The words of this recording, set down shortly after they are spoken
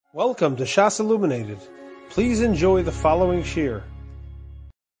Welcome to Shas Illuminated. Please enjoy the following shir.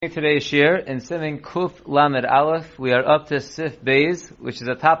 Today's shir in Siman Kuf Lamed Aleph, we are up to Sif Bais, which is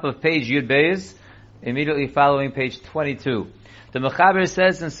the top of page Yud Bais, immediately following page 22. The Mechaber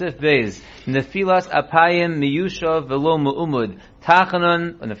says in Sif Bais, Nefilas Apayim Miyushav Velo Mu'umud.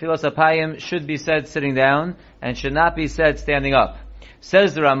 Tachanun, Nefilas Apayim should be said sitting down and should not be said standing up.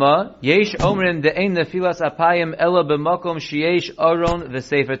 Says the Rama, Yesh Omrim de'ein nefilas apayim ela b'makom sheyesh aron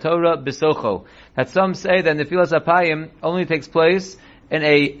v'sefer Torah b'socho. That some say that nefilas apayim only takes place in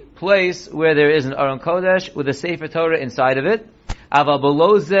a place where there is an aron kodesh with a sefer Torah inside of it. Aval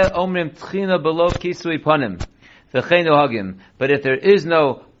below ze omrim tchina below kisui panim v'chein nohagim. But if there is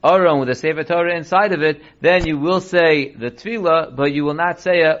no aron with a sefer Torah inside of it, then you will say the Tefillah, but you will not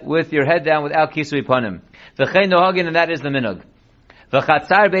say it with your head down without kisui panim. V'chein nohagim, and that is the minhag.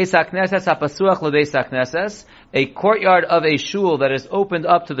 V'chatzar beis hakneses hapasuach lebeis hakneses, a courtyard of a shul that is opened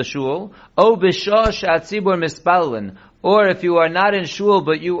up to the shul. O b'shah she'atzibur mispalin, or if you are not in shul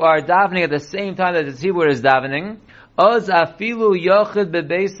but you are davening at the same time that the tzibur is davening. Oz afilu yochid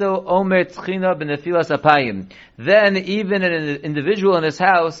bebeiso omer tchina b'nefilas apayim. Then even an individual in his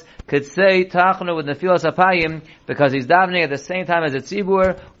house could say tachna with nefilas apayim because he's davening at the same time as a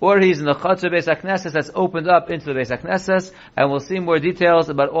tzibur, or he's in the chatzar beis hakneses that's opened up into the beis hakneses, and we'll see more details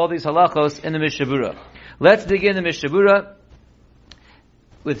about all these halachos in the Mishnah Berurah. Let's begin the Mishnah Berurah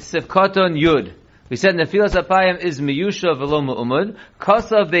with Sifkaton Yud. We said nefilas apayim is miyusha v'lo mu'umud.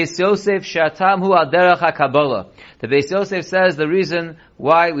 Kasav Beis Yosef shatam hu al derech HaKabbalah. The Beis Yosef says the reason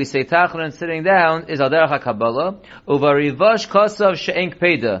why we say tachanun sitting down is al derech HaKabbalah. Uva Rivash kasav she'en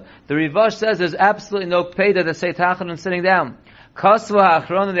peda. The Rivash says there's absolutely no peda to say tachanun sitting down. Kasva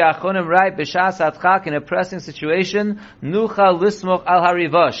ha'achronim, the achronim write b'shas atchak, in a pressing situation, nucha lismoch al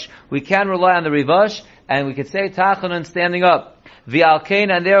harivash. We can rely on the Rivash, and we could say tachanun standing up. V'alkein,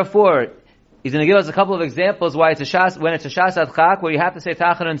 and therefore, he's going to give us a couple of examples why it's a shas, when it's a shas adchak, where you have to say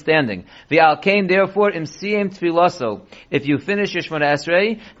tachanun standing. V'alkein, therefore, im siyem tfilaso. If you finish your Shemona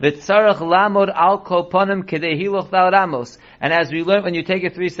Esrei, v'tzarach lamod al kol panim kedei hiloch dal ramos. And as we learned, when you take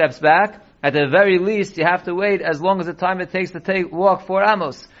it 3 steps back, at the very least, you have to wait as long as the time it takes to walk 4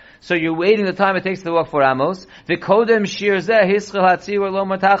 amos. So you're waiting the time it takes to walk 4 amos. V'kodem shir zeh hischel hatzibur lo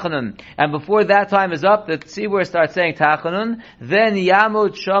matachanun. And before that time is up, the tzibur starts saying tachanun. Then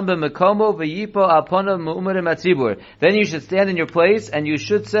yamod sham b'mekomo v'yipo al ponav mu'umarim hatzibur. Then you should stand in your place and you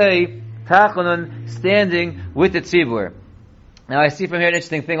should say tachanun standing with the tzibur. Now I see from here an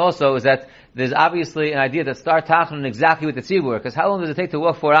interesting thing also is that there's obviously an idea to start tachanun exactly with the tzibur, because how long does it take to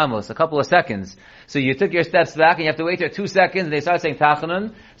walk 4 amos? A couple of seconds. So you took your steps back and you have to wait there 2 seconds and they start saying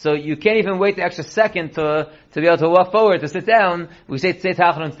tachanun. So you can't even wait the extra second to be able to walk forward, to sit down. We say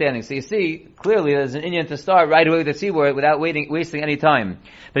tachanun standing. So you see, clearly there's an inyan to start right away with the tzibur without wasting any time.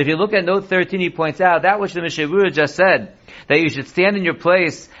 But if you look at note 13, he points out that which the Mishnah Berurah just said, that you should stand in your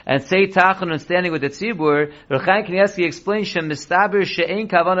place and say tachanun standing with the tzibur. Rechaim Kanievsky explains shemistaber she'ein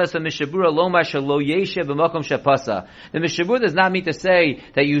kavanas Mishnah Berurah lomar shelo yeshev b'makom shepasa. The Mishnah Berurah does not mean to say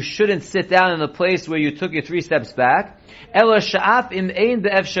that you shouldn't sit down in the place where you took your 3 steps back. Ela sha'af im ein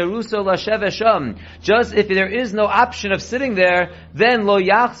be'efsharuso lashev esham. Just if there is no option of sitting there, then lo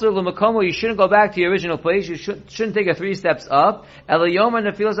yachzor l'makomo, you shouldn't go back to your original place. You shouldn't take a 3 steps up. Ela yomar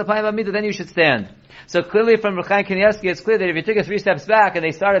nefilas apayim b'mida, then you should stand. So clearly from Rechaim Kanievsky, it's clear that if you took a 3 steps back and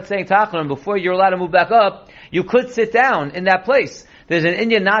they started saying tachanun before you're allowed to move back up, you could sit down in that place. There's an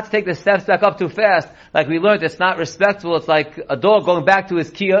Indian not to take the steps back up too fast. Like we learned, it's not respectful. It's like a dog going back to his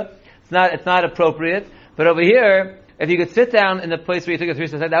kia. It's not appropriate. But over here, if you could sit down in the place where you took a 3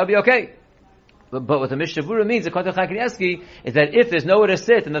 steps back, that would be okay. But what the Mishnah Berurah means, according to Rechaim Kanievsky, is that if there's nowhere to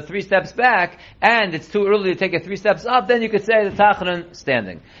sit in the 3 steps back, and it's too early to take it 3 steps up, then you could say the tachanun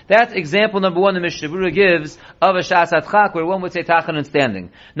standing. That's example number 1 the Mishnah Berurah gives of a shas adchak, where one would say tachanun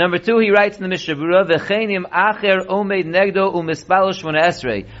standing. Number 2, he writes in the Mishnah Berurah, v'cheinim acher omeid negdo u'mispalo Shemona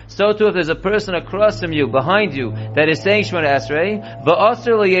Esrei. So too, if there's a person across from you, behind you, that is saying Shemona Esrei,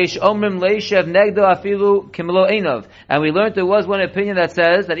 v'osir leyesh omrim leishev negdo afilu kimlo einov. And we learned there was one opinion that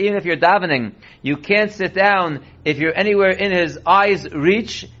says that even if you're davening, you can't sit down if you're anywhere in his eyes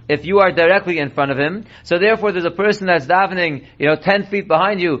reach, if you are directly in front of him. So therefore there's a person that's davening, 10 feet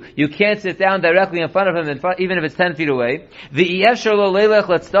behind you, you can't sit down directly in front of him, even if it's 10 feet away.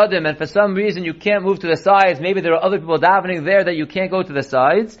 And for some reason you can't move to the sides, maybe there are other people davening there that you can't go to the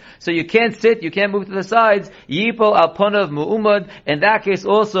sides. So you can't sit, you can't move to the sides. Yipo al ponav mu'umad. In that case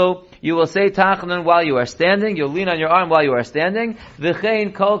also, you will say tachanun while you are standing. You'll lean on your arm while you are standing.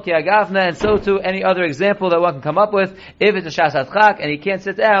 V'chein kol ki agafna, and so too any other example that one can come up with. If it's a shas adchak and he can't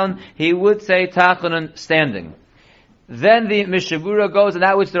sit down, he would say tachanun standing. Then the Mishabura goes, and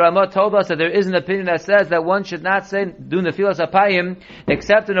that which the Ramah told us, that there is an opinion that says that one should not say do Nefilas Apayim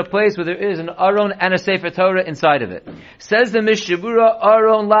except in a place where there is an Aron and a Sefer Torah inside of it. Says the Mishabura,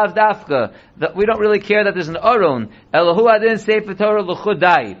 Aron lav dafka, that we don't really care that there's an Aron. Elahu adin Sefer Torah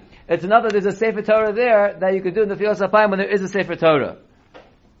l'chudai. It's enough that there's a Sefer Torah there that you could do Nefilas Apayim when there is a Sefer Torah.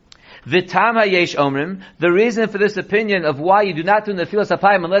 V'tam hayesh omrim, the reason for this opinion of why you do not do Nefilas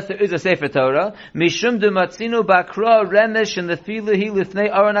Apayim unless there is a Sefer Torah, mishum d'matzinu bakra remesh and nefilahi lifnei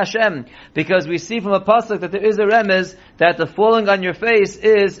aron Hashem, because we see from a pasuk that there is a remez that the falling on your face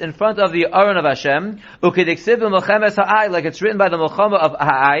is in front of the aron of Hashem, u'kediksiv b'melchemes ha'ai, like it's written by the Melchama of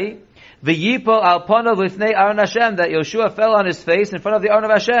Ha'ai, v'yipol al ponav lifnei aron Hashem, that Yoshua fell on his face in front of the aron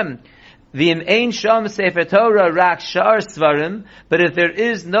of Hashem. V'im ein sham Sefer Torah rak shar svarim, but if there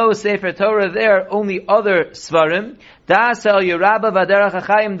is no Sefer Torah there, only other svarim, das el yerabba v'derach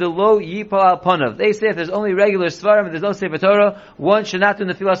hachayim de lo yipol al ponav. They say if there's only regular svarim and there's no Sefer Torah, one should not do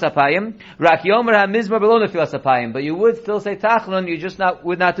Nefilas Apayim. Rak yomer ha-mizmor below Nefilas Apayim, but you would still say tachlon, you just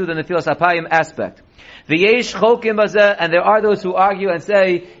would not do the Nefilas Apayim aspect. V'yesh chokim bazeh, and there are those who argue and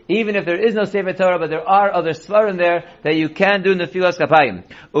say, even if there is no Sefer Torah, but there are other svarim there, that you can do Nefilas Apayim.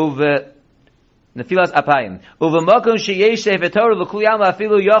 Nefilas Apayim. Uvamakom sheyesh Sefer Torah l'kuyam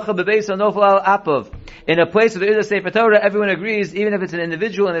afilu yochel bebeis nofel al apov. In a place where there is a Sefer Torah, everyone agrees, even if it's an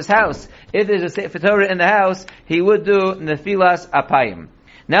individual in his house, if there's a Sefer Torah in the house, he would do Nefilas Apayim.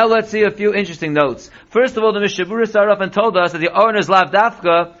 Now let's see a few interesting notes. First of all, the Mishabura started off and told us that the Aron is lav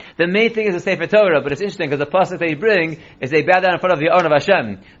dafka, the main thing is the Sefer Torah, but it's interesting because the pasuk that you bring is they bow down in front of the Aron of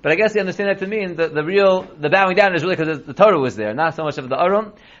Hashem. But I guess they understand that to mean the bowing down is really because the Torah was there, not so much of the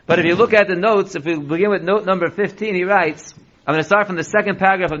Aron. But if you look at the notes, if we begin with note number 15, he writes, I'm going to start from the second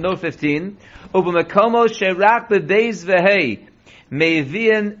paragraph of note 15, U'b'makomo she'rak b'beis v'hei,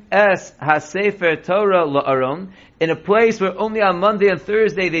 me'vi'en es ha-sefer Torah la'aron, in a place where only on Monday and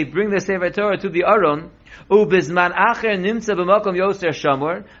Thursday they bring the Sefer Torah to the Aron, ubizman acher nimtza b'makom yoser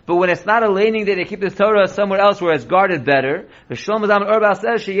shamor, but when it's not a laning day, they keep the Torah somewhere else where it's guarded better. The Shlomo Zalman Auerbach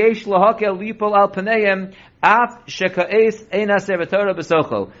says sheyesh lahakel lipol al paneihem af sheka'es eina Sefer Torah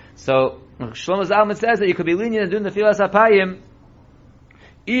b'socho. So Shlomo Zalman says that you could be lenient in doing the Nefilas Apayim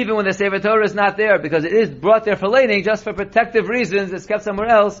even when the Sefer Torah is not there, because it is brought there for laning, just for protective reasons, it's kept somewhere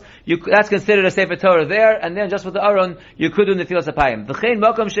else, that's considered a Sefer Torah there, and then just with the Aron, you could do Nefilas Apayim. V'chein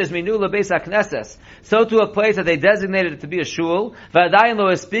mokom shezminu lebeis hakneses, so to a place that they designated it to be a shul, v'adayin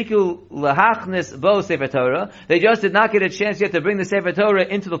lo espiku lahachnis bo Sefer Torah, they just did not get a chance yet to bring the Sefer Torah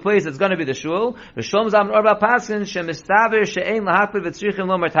into the place that's going to be the shul, Shlomo Zalman Auerbach paskin shemistaver she'ein lahakbid v'tzrichim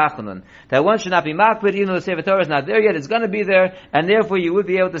lo mertachanon, that one should not be makbid, even though the Sefer Torah is not there yet, it's going to be there, and therefore you would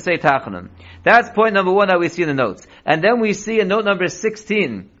be able to say Tachanan. That's point number 1 that we see in the notes. And then we see in note number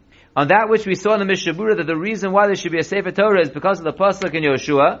 16, on that which we saw in the Mishabura, that the reason why there should be a Sefer Torah is because of the pasuk in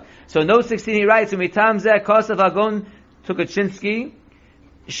Yoshua. So note 16 he writes, Umitam zeh kosav agon Tukachinsky,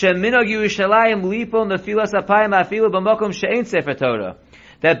 Sheminog Yerushalayim lipo nefilas apayim afilu b'makom she'ein Sefer Torah.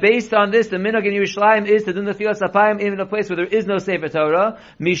 That based on this, the minog in Yerushalayim is to do Nefilas Apayim even in a place where there is no Sefer Torah.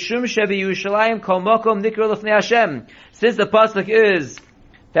 Mishum shebi Yerushalayim kol mokom nikra lifnei Hashem. Since the pasuk is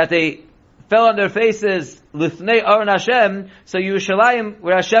that they fell on their faces lifnei Aron Hashem, so Yerushalayim,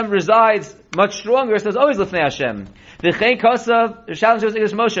 where Hashem resides, much stronger, says always lifnei Hashem. V'chein kosav,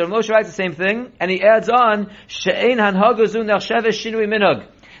 Moshe writes the same thing, and he adds on, she'ein hanhagozu nachsheves shinui minog.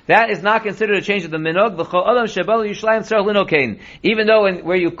 That is not considered a change of the minog. Even though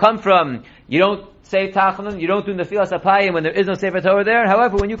where you come from, you don't say Tachanan, you don't do Nefilas Apayim when there is no Sefer Torah there.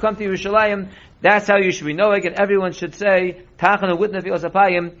 However, when you come to Yerushalayim, that's how you should be knowing, and everyone should say Tachanan with Nefilas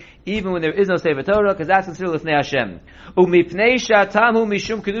Apayim, even when there is no Sefer Torah, because that's considered Lifnei Hashem. Umipnei shatamu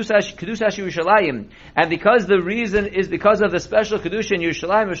mishum kedusas Yerushalayim, and because the reason is because of the special kedusha in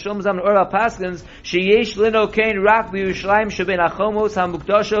Yerushalayim, Shlomo Zalman Auerbach paskins sheyesh lino kein rak b'Yerushalayim sheben achomos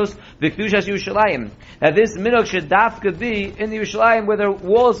hamukdashos v'kedushas Yerushalayim. That this minog should dafka be in the Yerushalayim where the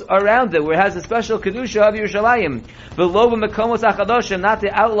walls are around it, where it has a special kedusha of Yerushalayim. V'lo b'mekomos achadosha, not the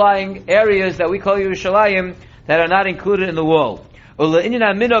outlying areas that we call Yerushalayim that are not included in the wall. Even though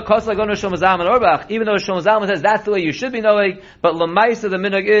Shlomo Zalman says that's the way you should be knowing, but l'maisa the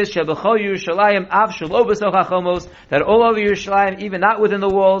minog is shebechol Yerushalayim av shelo b'soch hachomos, that all over Yerushalayim, even not within the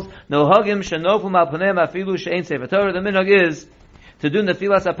walls, no hagim shenofum al paneim afilu she'ein Sefer Torah. The minog is to do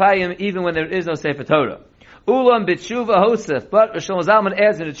Nefilas Apayim even when there is no Sefer Torah. Ulam b'tshuva hosef, but Shlomo Zalman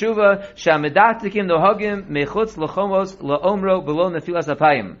adds in the tshuva shamedaktikim no hagim mechutz l'chomos la'omro below Nefilas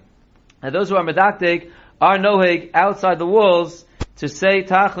Apayim. And those who are medaktik are noheg outside the walls to say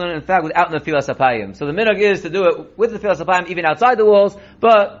Tachlon, in fact, without Nefilas Apayim. So the minog is to do it with Nefilas Apayim even outside the walls,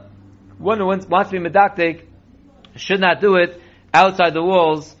 but one who wants to be medaktik should not do it outside the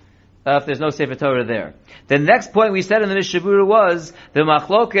walls if there's no Sefer Torah there. The next point we said in the Mishabura was the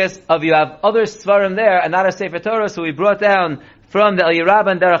machlokes of you have other svarim there and not a Sefer Torah, so we brought down from the Al-Yirab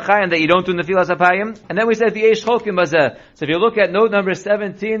and Derech Chaim that you don't do Nefilas HaPayim. And then we said the Yesh Chokim Bazeh. So if you look at note number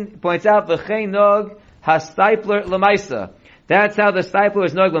 17, points out V'chein Nog HaStipler L'maisa. That's how the stipler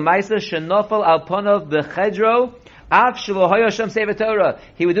is Nog L'maisa. Shenofel Al Ponov B'chedro Av Shelo Hoyo Shem Sefer Torah.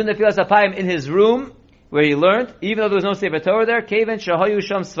 He would do Nefilas HaPayim in his room, where he learned, even though there was no Sefer Torah there, Keven Shahoyu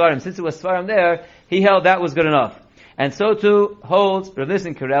Sham Svarim. Since it was Svarim there, he held that was good enough. And so too holds Rav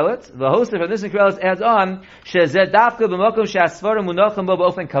Nissen Karelis. The host of Rav Nissen Karelis adds on, Shezeh Dafka B'mokum Sha'asvarim Munachim Bo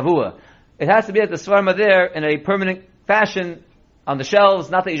B'ofen Kavua. It has to be that the Svarim are there in a permanent fashion on the shelves,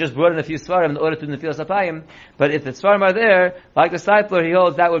 not that you just brought in a few Svarim in order to do Nefilas HaPayim, but if the Svarim are there, like the Seifler, he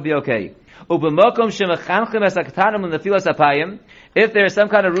holds that would be okay. If there's some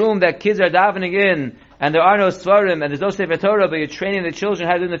kind of room that kids are davening in, and there are no svarim, and there's no Sefer Torah, but you're training the children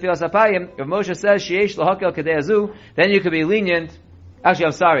how to do the Nefilas HaPayim, if Moshe says, Sheyesh l'hakel kedei azu, then you could be lenient. Actually,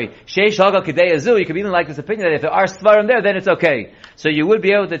 I'm sorry. Sheyesh l'hakel kedei azu, you could be even like this opinion that if there are svarim there, then it's okay. So you would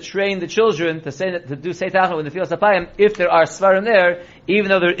be able to train the children to do Seitachon with the Nefilas HaPayim if there are svarim there, even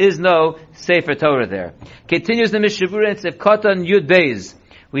though there is no Sefer Torah there. Continues the Mishavura in Sivkoton Yud Beis.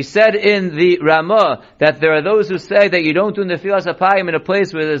 We said in the Ramah that there are those who say that you don't do Nefilas HaPayim in a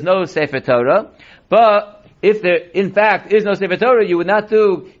place where there's no Sefer Torah, but if there, in fact, is no Sefer Torah, you would not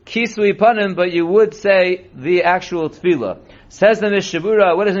do Kisui Panim, but you would say the actual Tefillah. Says the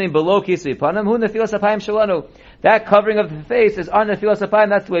Mishabura, what does it mean below Kisui Panim? Hu Nefilas HaPayim Shalanu. That covering of the face is on Nefilas HaPayim,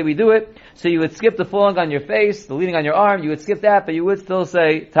 that's the way we do it. So you would skip the falling on your face, the leaning on your arm, you would skip that, but you would still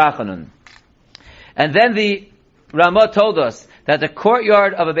say Tachanun. And then the Ramah told us that the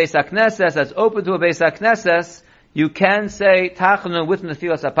courtyard of a Beis HaKnesses that's open to a Beis HaKnesses, you can say Tachanun with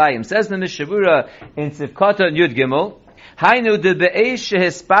Nefilas HaPayim. Says the Mishabura in Sivkoton Yud Gimel, Hainu de be'esh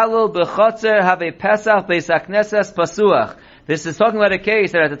shehispalel b'chotzer have a Pesach Beis HaKnesses pasuach. This is talking about a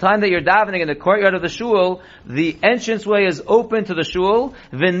case that at the time that you're davening in the courtyard of the shul, the entranceway is open to the shul,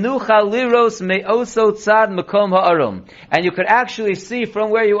 v'nucha liros me'oso tzad makom ha'aron. And you could actually see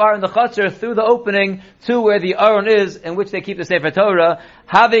from where you are in the chutzner through the opening to where the aron is, in which they keep the Sefer Torah.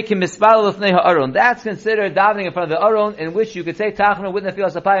 Have kim mispal l'fnei ha'aron. That's considered davening in front of the aron, in which you could say tachanun with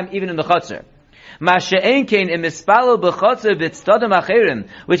Nefilas HaPayim even in the chutzner. Which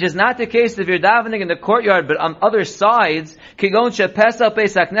is not the case if you're davening in the courtyard, but on other sides,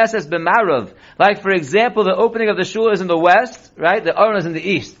 like for example, the opening of the shul is in the west, right? The aron is in the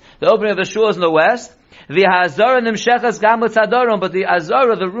east. The opening of the shul is in the west. But the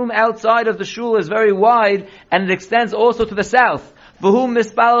azara, the room outside of the shul, is very wide, and it extends also to the south. You're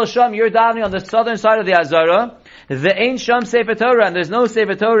davening on the southern side of the azara. The ain't sham Sefer Torah, and there's no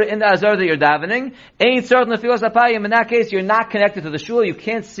Sefer Torah in the azar that you're davening. Ain't certain Nefilas HaPayim. In that case, you're not connected to the shul. You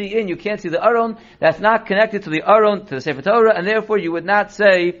can't see in. You can't see the aron. That's not connected to the aron, to the Sefer Torah, and therefore you would not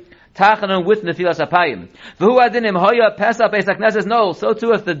say Tachanun with Nefilas HaPayim. V'hu adinim hoya pesach Beis HaKnesses. No, so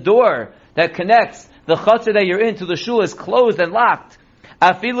too if the door that connects the chutzner that you're in to the shul is closed and locked.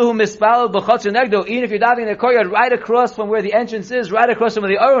 Afiluhu mispal b'chutzner negdo. Even if you're diving in the courtyard right across from where the entrance is, right across from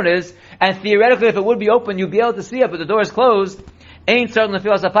where the aron is, and theoretically if it would be open, you'd be able to see it, but the door is closed, ain't certain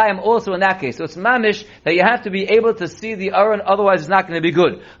Nefilas HaPayim also in that case. So it's mamish that you have to be able to see the aron, otherwise it's not going to be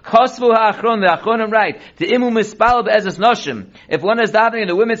good. Kosvu ha'achron, the achronim right. The imu mispal be'ezes noshim. If one is davening in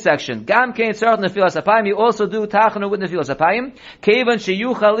the women's section, gam kein certain Nefilas HaPayim, you also do tachanun with Nefilas HaPayim. Kevan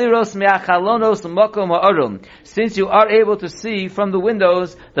sheyuchal liros me'achalonos mokom ha'aron. Since you are able to see from the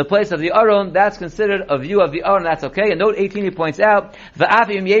windows the place of the aron, that's considered a view of the aron, that's okay. And note 18 he points out,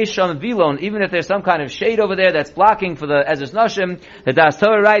 v'afim yesham vilon, even if there's some kind of shade over there that's blocking for the ezes noshim, the Das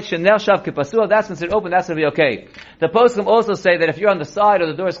Torah writes, Shenel Shav Kipasua, that's considered open, that's going to be okay. The poskim also say that if you're on the side or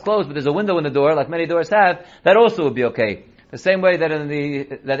the door is closed, but there's a window in the door, like many doors have, that also would be okay. The same way that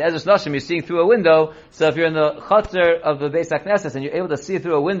that Ezras Noshim you're seeing through a window, so if you're in the chutzner of the Beis HaKnesses and you're able to see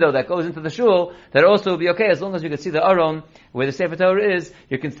through a window that goes into the shul, that also would be okay, as long as you can see the aron, where the Sefer Torah is,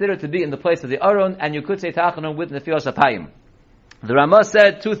 you're considered to be in the place of the aron, and you could say Tachanun with Nefilas HaPayim. The Ramah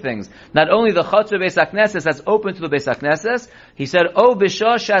said two things. Not only the Chotzer Beis HaKnesses that's open to the Beis HaKnesses, he said, O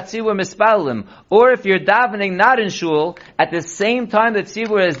B'shah Shatzivur Mispalim, or if you're davening not in shul, at the same time that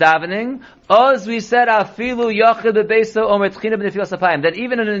Tzivur is davening, as we said, Afilu Yachid Bebeso Omer Tchina B'Nefilas HaPayim, that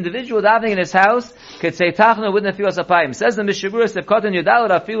even an individual davening in his house could say Tachna with Nefilas HaPayim. Says the Mishabura Sefkatan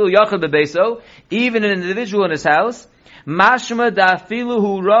Yudalad Afilu Yachid Bebeso, even an individual in his house, Mashma da'afilu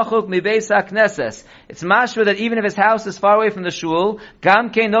hu rachuk mi beis hakneses. It's mashma that even if his house is far away from the shul, gam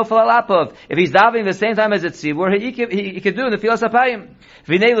kein nofel alapov. If he's davening the same time as it's tzibur, he could do in the Nefilas Apayim.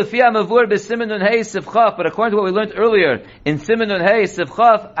 V'nei lefia mavur b'siman nun hey sivchaf. But according to what we learned earlier in siman nun hey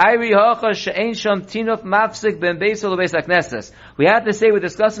sivchaf, ayri hacha she'ein sham tinuf mafsik ben beis ol beis hakneses. We have to say we're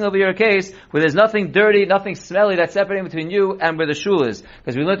discussing over here a case where there's nothing dirty, nothing smelly that's separating between you and where the shul is.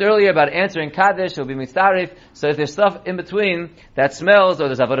 Because we learned earlier about answering kaddish, it'll be mitzarif. So if there's stuff in between that smells, or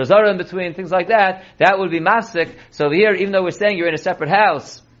there's avodah zarah in between, things like that, that would be mafsik. So over here, even though we're saying you're in a separate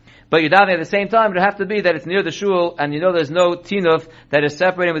house, but you're davening at the same time, it would have to be that it's near the shul, and you know there's no tinuf that is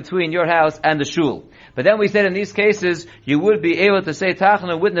separating between your house and the shul. But then we said in these cases, you would be able to say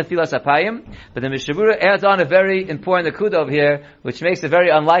tachanun with Nefilas Apayim, but the Mishabura adds on a very important nakuda over here, which makes it very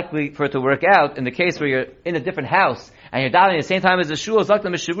unlikely for it to work out in the case where you're in a different house, and you're davening at the same time as the shul. Zok the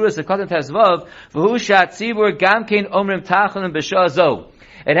Mishabura sekatan tezvav v'hu shat tzibur gamkein omrim tachanun b'shah zo.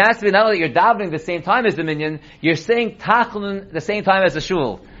 It has to be not only that you're davening the same time as the minyan, you're saying tachanun the same time as the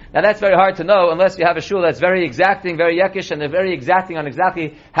shul. Now that's very hard to know unless you have a shul that's very exacting, very yekish, and they're very exacting on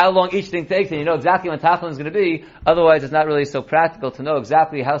exactly how long each thing takes, and you know exactly when tachanun is going to be. Otherwise, it's not really so practical to know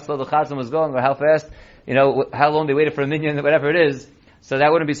exactly how slow the chazan was going or how fast, how long they waited for a minyan, whatever it is. So that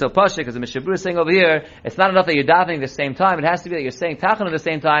wouldn't be so pashik, because the Mishabura is saying over here, it's not enough that you're davening at the same time, it has to be that you're saying tachanun at the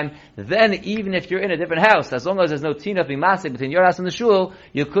same time. Then even if you're in a different house, as long as there's no tinaf bimasik between your house and the shul,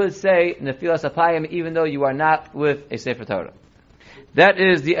 you could say Nefilas Apayim even though you are not with a Sefer Torah. That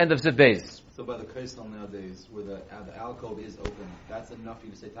is the end of Sif Bais. So by the Kaisel nowadays, where the alcove is open, that's enough for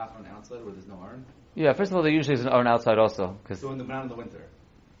you to say tachanun outside where there's no urn? Yeah, first of all, there usually is an urn outside also. So not in the winter?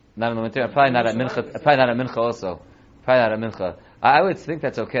 Not in the winter, probably not at mincha also. Probably not at mincha. I would think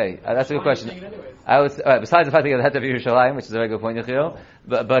that's okay. That's a good question. I would, besides the fact that you have the Het of Yerushalayim, which is a very good point, Yechiel,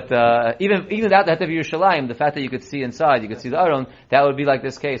 but even without the Het of Yerushalayim, the fact that you could see inside, you could see the Aron, that would be like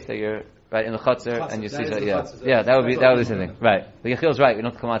this case that you're right in the chutzner and you see that. Yeah, that would be something. Right. The Yechiel's right. We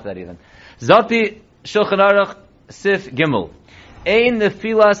don't have to come out to that even. Zoti Shulchan Aruch Sif Gimel. Ein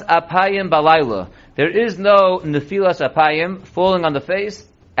Nefilas Apayim Balayla. There is no Nefilas Apayim falling on the face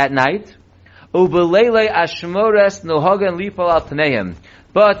at night. Ubelele Ashmores Nohagan Lipal Al Pneim.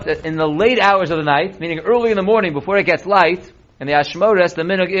 But in the late hours of the night, meaning early in the morning before it gets light, and the Ashmores, the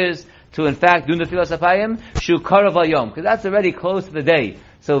minhag is to in fact do Nefilas Apayim Shu Karav Hayom, because that's already close to the day.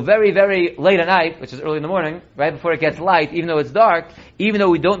 So very, very late at night, which is early in the morning, right before it gets light, even though it's dark, even though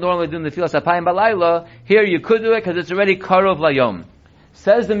we don't normally do the Nefilas Apayim Balayla, here you could do it because it's already Karov Layom.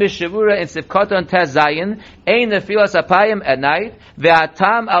 Says the Mishavura in Sifkatan Tez Zayin, Ein Nefilas Apayim at night,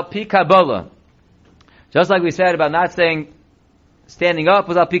 Ve'atam al pi Kabbalah. Just like we said about not saying standing up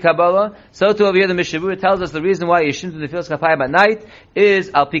without pi Kabbalah, so too over here the Mishavura tells us the reason why you shouldn't do the Nefilas Apayim at night is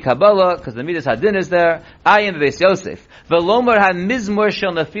al pi Kabbalah, because the Midas Hadin is there, Ayim Beis Yosef.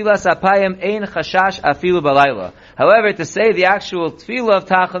 However, to say the actual tefillah of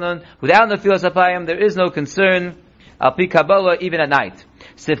tachanun without Nefilas Apayim, there is no concern al pi Kabbalah even at night.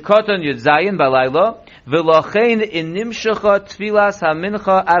 Sifkoton Yud Zayin balayla v'lochein in nimshacha tfilas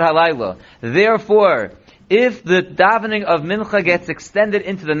hamincha ad halayla. Therefore, if the davening of mincha gets extended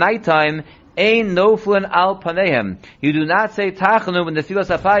into the nighttime, ein noflin al panehem. You do not say tachanun when the Nefilas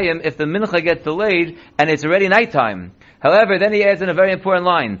Apayim if the mincha gets delayed and it's already nighttime. However, then he adds in a very important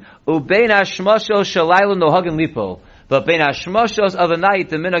line, Ubein hashmashos shalayla nohagin lipo. But bein hashmashos of the night,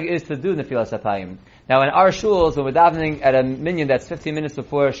 the minhag is to do Nefilas Apayim. Now in our shuls, when we're davening at a minyan that's 15 minutes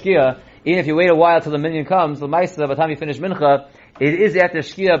before Shkia, even if you wait a while till the minyan comes, the Maisa, by the time you finish mincha, it is after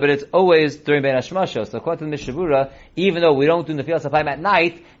Shkia, but it's always during bein hashmashos. So according to the Mishavura, even though we don't do Nefilas Apayim at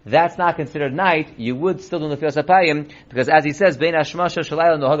night, that's not considered night. You would still do Nefilas Apayim, because as he says, bein hashmashos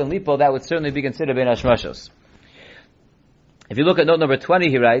shalayla nohagin lipo, that would certainly be considered bein hashmashos. If you look at note number 20,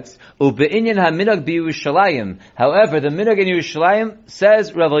 he writes, "Ube'inyan haminag b'Yerushalayim." However, the minhag in Yerushalayim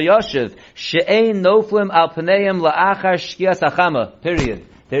says, Rav Yoshev, "She'ein noflim al pneim la'achar shkias hachama." Period.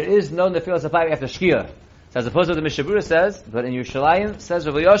 There is no Nefilas Apayim after Shkia. So as opposed to what the Mishabura says, but in Yerushalayim says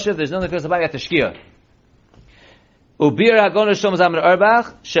Rav Yoshev, there's no Nefilas Apayim after Shkia. Ubir Hagon Shom Zamer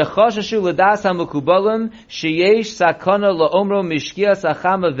Arbach shechashashu l'das hamukubalim sheyesh sakana laomro mishkias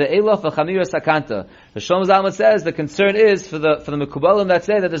hachama ve'elof v'chamira sakanta. The Shom Zalman says the concern is for the mukubalim that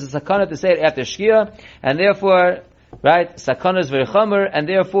say that there's a sakana to say it after Shkia, and therefore, right, sakana is very chomer, and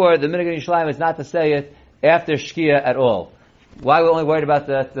therefore the minhag in Yerushalayim is not to say it after Shkia at all. Why we're only worried about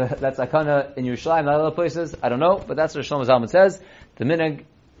that sakana in Yerushalayim, not other places, I don't know, but that's what Shom Zalman says. The minhag,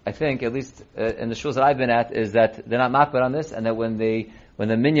 I think, at least in the shuls that I've been at, is that they're not makbar on this, and that when the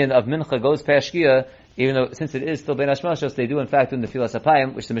minyan of mincha goes past Shkia, even though, since it is still Ben Hashmashos, they do in fact do Nefillas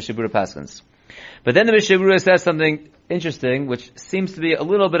Apayim, which the Mishnah Berurah paskins. But then the Mishnah Berurah says something interesting, which seems to be a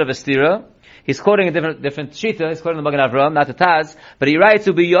little bit of a stira. He's quoting a different shita. He's quoting the Magen Avraham, not the Taz, but he writes,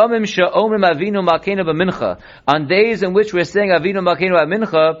 "Ubiyomim she'omrim Avinu Malkeinu b'mincha." On days in which we're saying Avinu Malkeinu at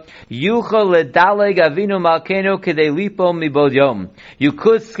mincha, yuchal ledaleg Avinu Malkeinu kedei lipo mibod yom. You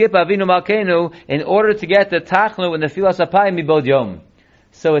could skip Avinu Malkeinu in order to get the tachnu and the Nefillas Apayim mibod yom.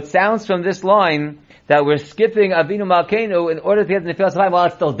 So it sounds from this line that we're skipping Avinu Malkeinu in order to get the Nefillas Apayim while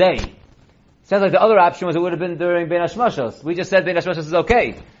it's still day. Sounds like the other option was it would have been during Ben Hashmashos. We just said Ben Hashmashos is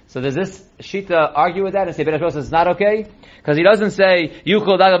okay. So does this Shita argue with that and say Ben Hashmashos is not okay? Because he doesn't say,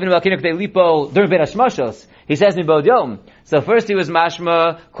 Yuchol dag Avinu Malkeinu k'dei lipo during Ben Hashmashos. He says Mibod Yom. So first he was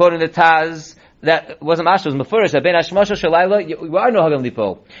mashma, quoting the Taz, that wasn't mashma, it was mefurish, that Ben Hashmashos shalayla, you are no hagan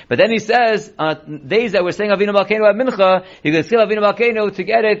lipo. But then he says, on days that we're saying Avinu Malkeinu at mincha, you can still Avinu Malkeinu to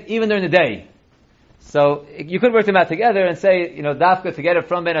get it even during the day. So you could work them out together and say, dafka to get it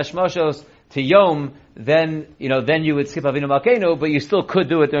from Ben Hashmashos to Yom, then you would skip Avinu Malkeinu, but you still could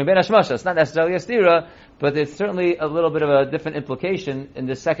do it during Ben Hashmashos. It's not necessarily a stira, but it's certainly a little bit of a different implication in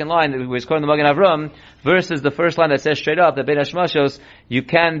the second line that we were quoting the Magen Avraham versus the first line that says straight up that Ben Hashmashos you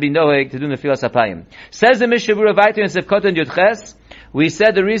can be noeg to do Nefillas Apayim. Says the Mishnah Berurah Vayter in Sivkot and Yudches. We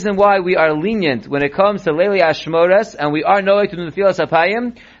said the reason why we are lenient when it comes to Leili Ashmores and we are noeg to do Nefillas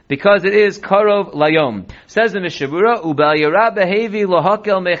Apayim because it is Karov Layom. Says the Mishnah Berurah, Ubal Yerab Behevi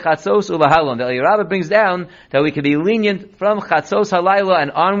Lohakel Mechatzos Ulahalon. The Yerab brings down that we can be lenient from Chatzos Halayla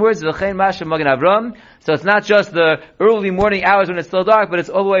and onwards, V'chein Masha Magen Avram. So it's not just the early morning hours when it's still dark, but it's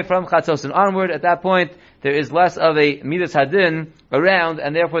all the way from Chatzos and onward. At that point, there is less of a Midas Hadin around,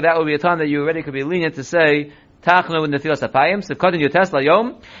 and therefore that would be a time that you already could be lenient to say, Tachnu in the Nefillas Apayim. So Koden Yotes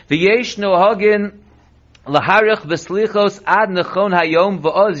Layom. V'yesh Nohagin Laharich v'slichos ad nechon hayom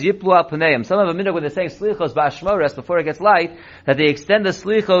v'oz yiplu al pneim. Some of a minute when they're saying slichos ba'ashmores before it gets light, that they extend the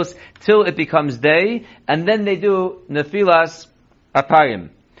slichos till it becomes day, and then they do nefilas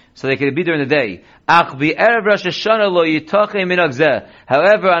apayim. So they can be during the day. Ach v'erev Rosh Hashanah lo yitochem minhag zeh.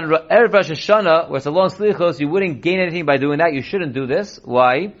 However, on erev Rosh Hashanah, where it's a long slichos, you wouldn't gain anything by doing that. You shouldn't do this.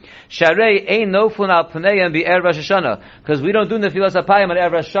 Why? Sharei ein nofun al pneim v'erev Rosh Hashanah. Because we don't do nefilas apayim on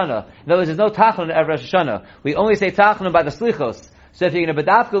erev Rosh Hashanah. In other words, there's no tachnun on erev Rosh Hashanah. We only say tachnun by the slichos. So if you're going to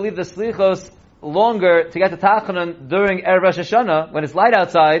bedafka leave the slichos longer to get the tachnun during erev Rosh Hashanah, when it's light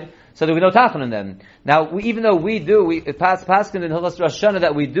outside, so there will be no tachanun then. Now, even though we paskin in Hilchos Rosh Hashanah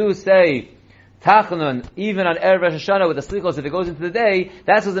that we do say tachanun even on Erev Rosh Hashanah with the slichos if it goes into the day,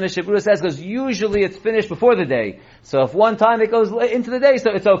 that's what the Mishnah Berurah says, because usually it's finished before the day. So if one time it goes into the day,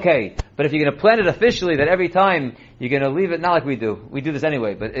 so it's okay. But if you're going to plan it officially that every time you're going to leave it, not like we do this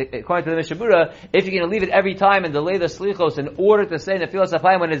anyway, but according to the Mishnah Berurah, if you're going to leave it every time and delay the slichos in order to say Nefillas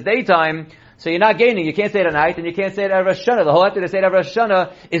Apayim when it's daytime, so you're not gaining. You can't say it at night, and you can't say it at Rosh Hashanah. The whole idea to say it at Rosh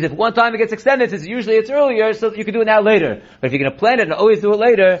Hashanah is if one time it gets extended, it's usually it's earlier, so you can do it now later. But if you're going to plan it and always do it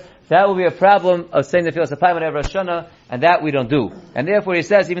later, that will be a problem of saying the Nefillas Apayim on Rosh Hashanah, and that we don't do. And therefore he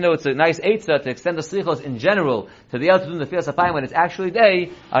says, even though it's a nice eitzah to extend the slichos in general to be able to do the Nefillas Apayim when it's actually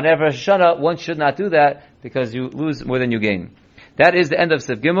day, on Rosh Hashanah, one should not do that because you lose more than you gain. That is the end of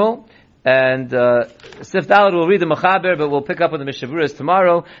Sif Gimel. And Sif Daled will read the Mechaber, but we'll pick up on the Mishnah Berurah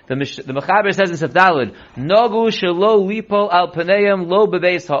tomorrow. The Mechaber says in Sif Daled, Nogu shelo lipol al paneim lo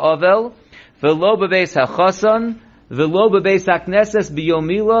bebeis ha'ovel, velo bebeis ha'chasan, velo bebeis ha'kneses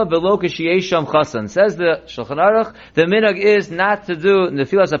biyomila, velo k'shiyesham chasan. Says the Shulchan Aruch, the minhag is not to do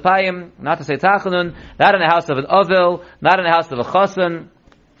Nefillas Apayim, not to say Tachanun, not in the house of an ovel, not in the house of a chasan,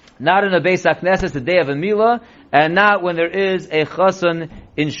 not in a beis ha'kneses the day of a milah, and not when there is a chasan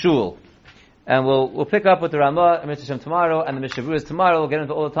in shul. And we'll pick up with the Ramah and Mitzvah tomorrow, and the Mishnah Berurah tomorrow. We'll get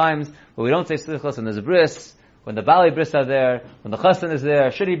into all the times where we don't say slichos when there's a bris, when the bali bris are there, when the chassan is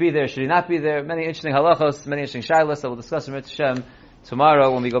there. Should he be there? Should he not be there? Many interesting halachos, many interesting shilas that we'll discuss in Mitzvah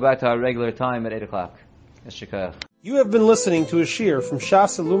tomorrow when we go back to our regular time at 8 o'clock. You have been listening to a shiur from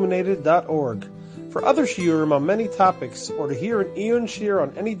shasilluminated.org. For other shiurim on many topics, or to hear an Iyun shiur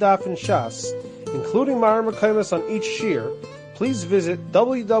on any daf in Shas, including Mara Mekaymas on each shiur, please visit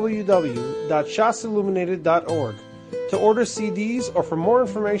www.shasilluminated.org. To order CDs or for more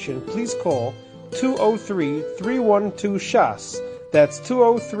information, please call 203-312-SHAS. That's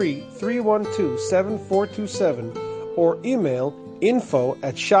 203-312-7427, or email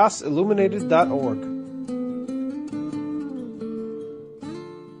info@shasilluminated.org.